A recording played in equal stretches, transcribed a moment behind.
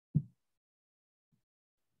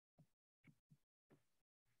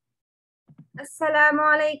Assalamu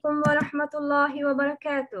alaikum wa rahmatullahi wa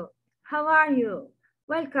barakatuh. How are you?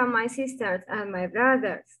 Welcome my sisters and my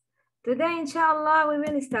brothers. Today inshallah we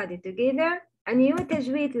will study together a new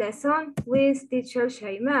tajweed lesson with teacher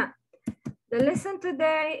Shayma. The lesson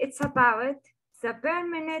today it's about the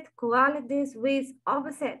permanent qualities with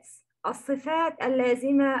opposites. الصفات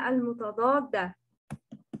اللازمة المتضادة.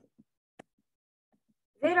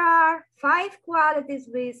 There are 5 qualities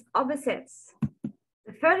with opposites.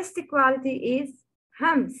 The first quality is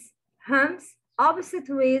hams. Hams opposite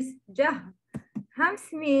with jahr.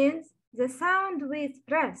 Hams means the sound with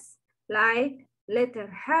press, like letter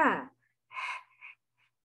ha.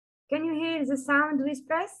 Can you hear the sound with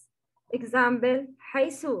press? Example,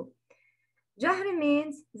 حيث. Jahr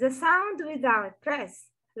means the sound without press,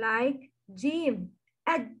 like jim,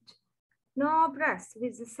 ad. No press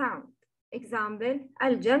with the sound. Example,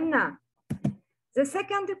 al-jannah. The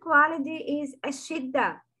second quality is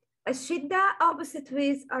الشدة. الشدة opposite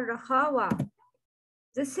with الرخاوة.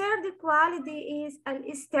 The third quality is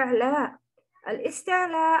الاستعلاء.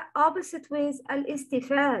 الاستعلاء opposite with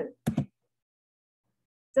الاستفال.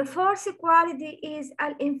 The fourth quality is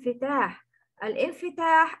الانفتاح.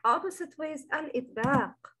 الانفتاح opposite with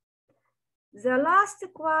الإطباق. The last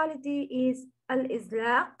quality is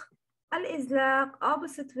الإزلاق. الإزلاق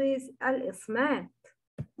opposite with الإصمات.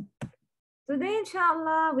 Today,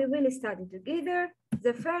 inshallah, we will study together.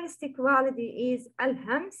 The first quality is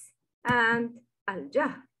al-hams and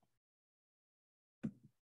al-jahr.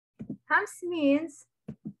 Hams means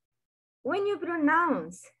when you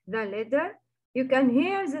pronounce the letter, you can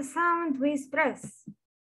hear the sound with press.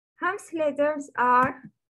 Hams letters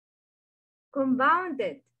are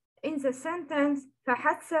compounded in the sentence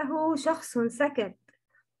فحسه شخص سكت.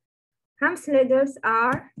 Hams letters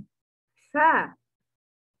are fa,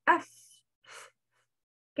 af.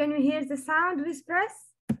 Can you hear the sound with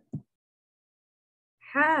press?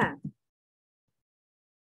 Ha,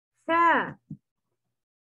 tha,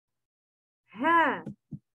 ha,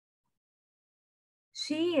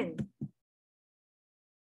 shin,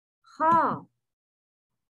 kha,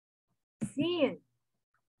 sin,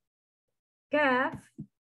 kaf,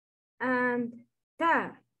 and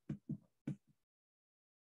ta.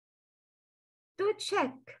 To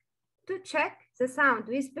check the sound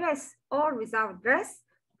with press or without press,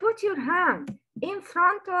 put your hand in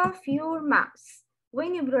front of your mouth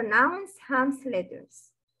when you pronounce Hams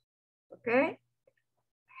letters. Okay?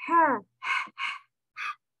 Ha,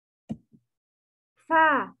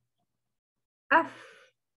 fa, af,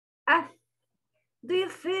 af. Do you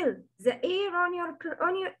feel the air on your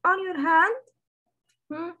hand?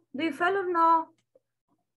 Do you feel or no?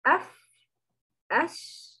 Af,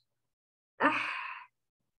 ash, ah.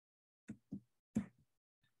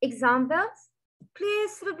 Examples?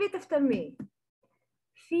 Please repeat after me.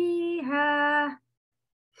 فيها,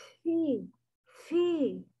 في.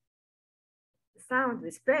 Sound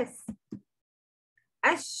with press.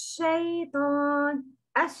 الشيطان,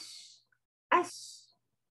 أش.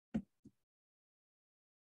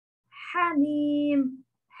 حميم.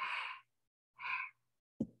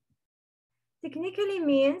 Technically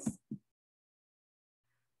means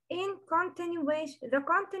the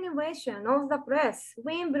continuation of the press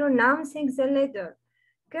when pronouncing the letter,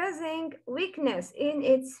 causing weakness in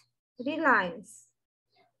its reliance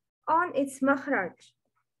on its makhraj.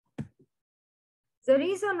 The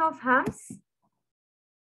reason of hams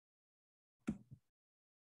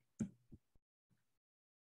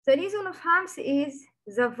is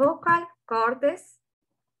the vocal cords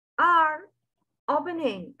are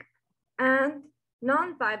opening and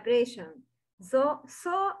non-vibration. So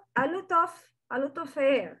a lot of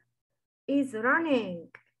air is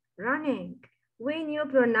running when you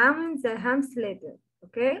pronounce the hams letter,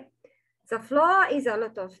 okay? The flow is a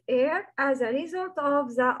lot of air as a result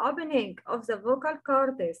of the opening of the vocal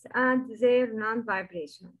cords and their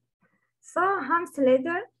non-vibration. So hams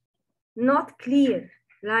letter not clear,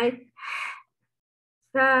 like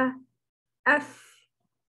fa, af,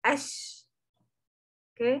 ash,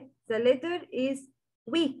 okay? The letter is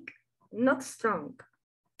weak, not strong.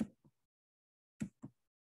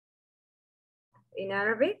 In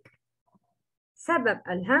Arabic, سبب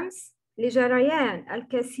الهمس لجريان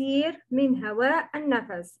الكثير من هواء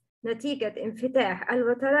النفس نتيجة انفتاح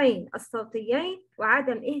الوترين الصوتيين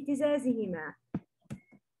وعدم اهتزازهما.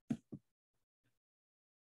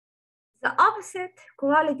 The opposite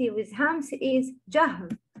quality with hams is jahr.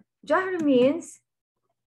 Jahr means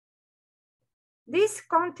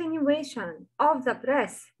discontinuation of the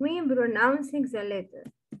press when pronouncing the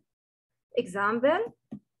letter. Example,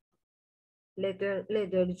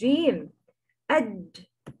 letter jim, ad.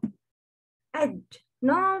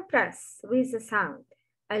 No press with the sound.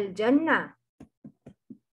 الجنة.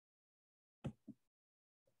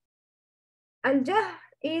 الجهر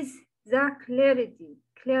is the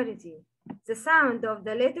clarity. The sound of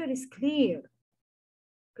the letter is clear.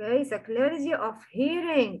 Okay, the clarity of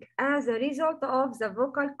hearing as a result of the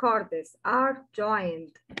vocal cords are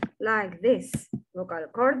joined like this. Vocal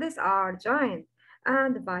cords are joined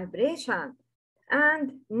and vibration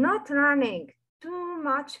and not running too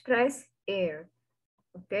much press air.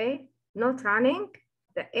 Okay, not running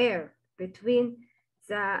the air between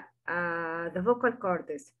the vocal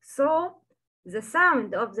cords. So the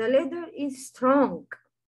sound of the letter is strong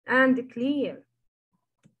and clear.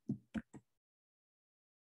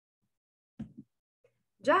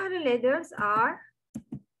 Jahr letters are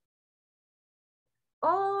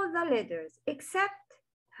all the letters except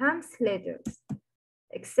Hams letters.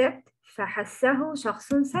 Except فحسه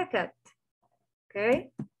شخص سكت.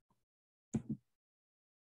 Okay.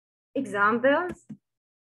 Examples.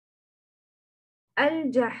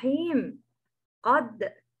 الجحيم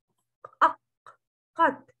قد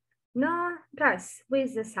no press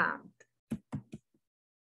with the sound.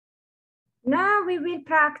 Now we will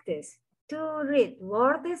practice to read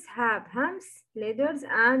words have Hams letters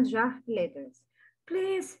and Jahr letters.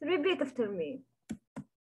 Please repeat after me.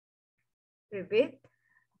 Repeat.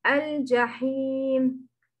 الجحيم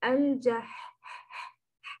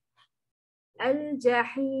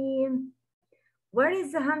الجحيم. Where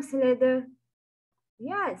is the Hams letter?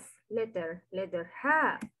 Yes, letter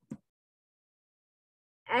ها.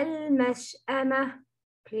 المشأمة.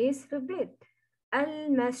 Please repeat.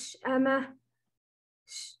 المشأمة.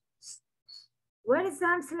 Where is the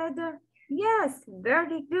Hams letter? Yes,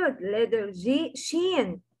 very good. Letter G,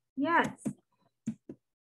 Sheen. Yes.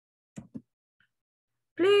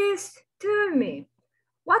 Please tell me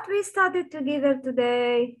what we studied together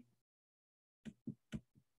today.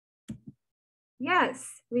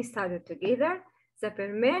 Yes, we studied together the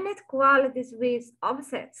permanent qualities with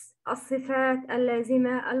opposites. الصفات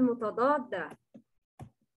اللازمة المتضادة.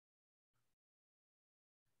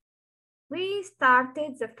 We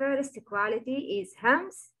started the first quality is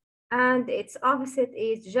Hams and its opposite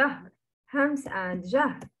is Jahr. Hams and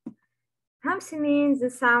Jahr. Hams means the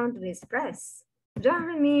sound with press.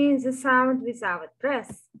 Jahr means the sound without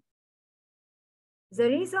press. The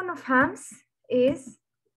reason of Hams is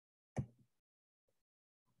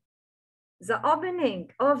the opening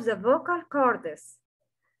of the vocal cords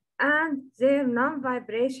and their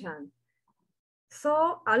non-vibration.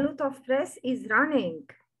 So a lot of press is running.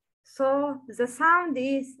 So the sound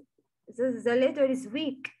is, the letter is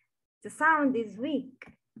weak. The sound is weak.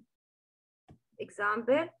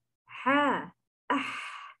 Example, ha, ah,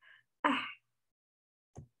 ah.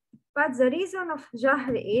 But the reason of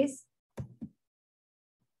Jahr is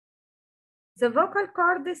the vocal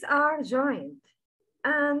cords are joined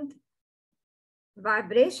and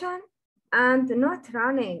vibration and not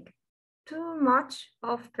running too much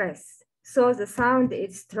of press. So the sound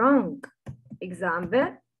is strong.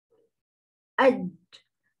 Example, ad,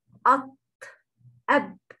 at,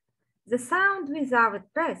 ab. The sound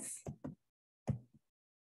without press.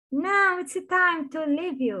 Now it's time to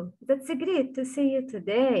leave you. That's great to see you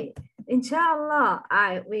today. Inshallah,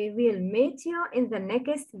 we will meet you in the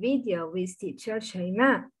next video with teacher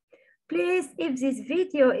Shaima. Please, if this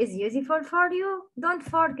video is useful for you, don't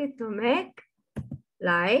forget to make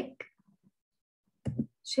like,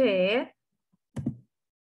 share,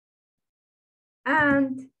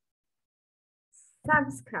 and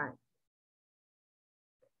subscribe.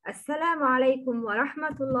 Assalamu alaikum wa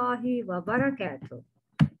rahmatullahi wa barakatuh.